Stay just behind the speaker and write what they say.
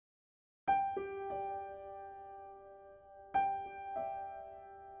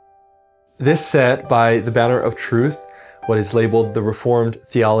This set by the Banner of Truth, what is labeled the Reformed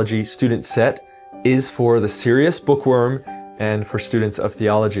Theology Student set, is for the serious bookworm and for students of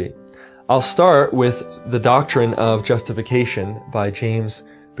theology. I'll start with The Doctrine of Justification by James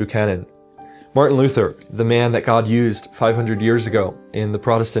Buchanan. Martin Luther, the man that God used 500 years ago in the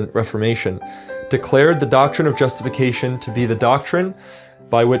Protestant Reformation, declared the doctrine of justification to be the doctrine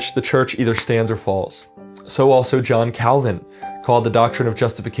by which the church either stands or falls. So also John Calvin called the doctrine of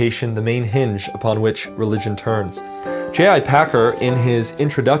justification the main hinge upon which religion turns. J.I. Packer, in his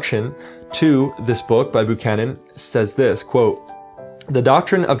introduction to this book by Buchanan, says this, quote, "The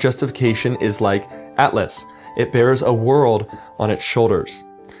doctrine of justification is like Atlas. It bears a world on its shoulders,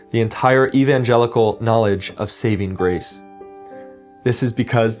 the entire evangelical knowledge of saving grace." This is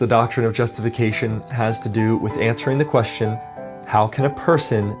because the doctrine of justification has to do with answering the question, how can a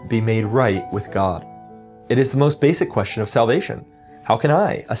person be made right with God? It is the most basic question of salvation. How can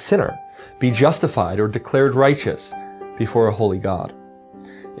I, a sinner, be justified or declared righteous before a holy God?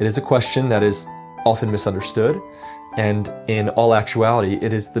 It is a question that is often misunderstood, and in all actuality,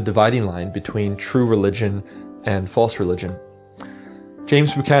 it is the dividing line between true religion and false religion.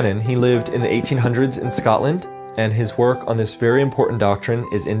 James Buchanan, he lived in the 1800s in Scotland, and his work on this very important doctrine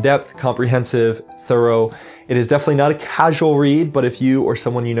is in-depth, comprehensive, thorough. It is definitely not a casual read, but if you or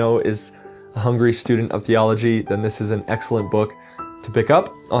someone you know is a hungry student of theology, then this is an excellent book to pick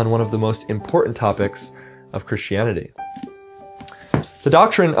up on one of the most important topics of Christianity. The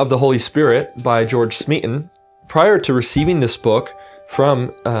Doctrine of the Holy Spirit by George Smeaton. Prior to receiving this book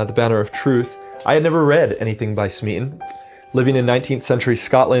from the Banner of Truth, I had never read anything by Smeaton. Living in 19th century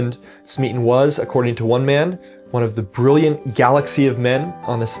Scotland, Smeaton was, according to one man, one of the brilliant galaxy of men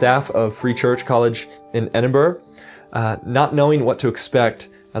on the staff of Free Church College in Edinburgh. Not knowing what to expect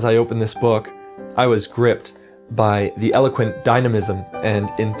as I opened this book, I was gripped by the eloquent dynamism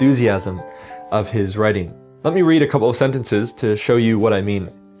and enthusiasm of his writing. Let me read a couple of sentences to show you what I mean.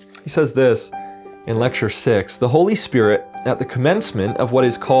 He says this in Lecture 6, "The Holy Spirit, at the commencement of what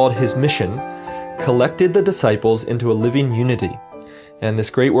is called his mission, collected the disciples into a living unity. And this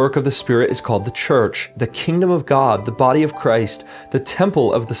great work of the Spirit is called the Church, the kingdom of God, the body of Christ, the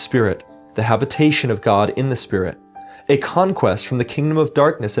temple of the Spirit, the habitation of God in the Spirit, a conquest from the kingdom of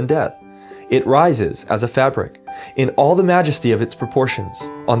darkness and death. It rises as a fabric, in all the majesty of its proportions,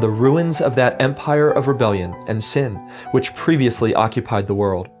 on the ruins of that empire of rebellion and sin which previously occupied the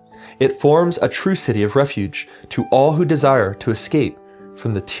world. It forms a true city of refuge to all who desire to escape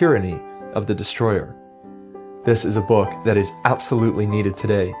from the tyranny of the destroyer." This is a book that is absolutely needed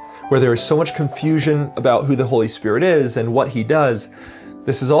today, where there is so much confusion about who the Holy Spirit is and what he does.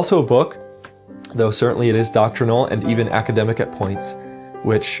 This is also a book, though certainly it is doctrinal and even academic at points,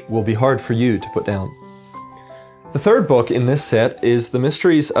 which will be hard for you to put down. The third book in this set is The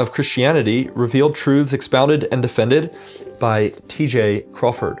Mysteries of Christianity, Revealed Truths Expounded and Defended by T.J.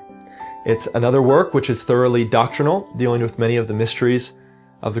 Crawford. It's another work which is thoroughly doctrinal, dealing with many of the mysteries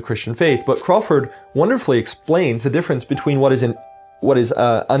of the Christian faith. But Crawford wonderfully explains the difference between what is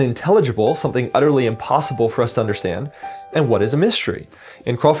unintelligible, something utterly impossible for us to understand, and what is a mystery.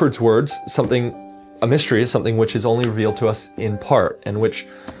 In Crawford's words, a mystery is something which is only revealed to us in part, and which,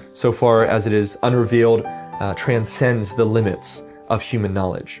 so far as it is unrevealed, transcends the limits of human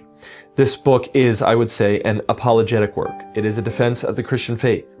knowledge. This book is, I would say, an apologetic work. It is a defense of the Christian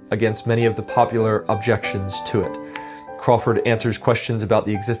faith against many of the popular objections to it. Crawford answers questions about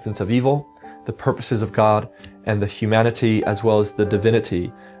the existence of evil, the purposes of God, and the humanity as well as the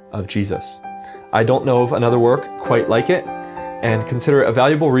divinity of Jesus. I don't know of another work quite like it, and consider it a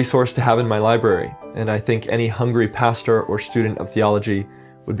valuable resource to have in my library, and I think any hungry pastor or student of theology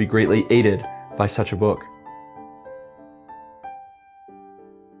would be greatly aided by such a book.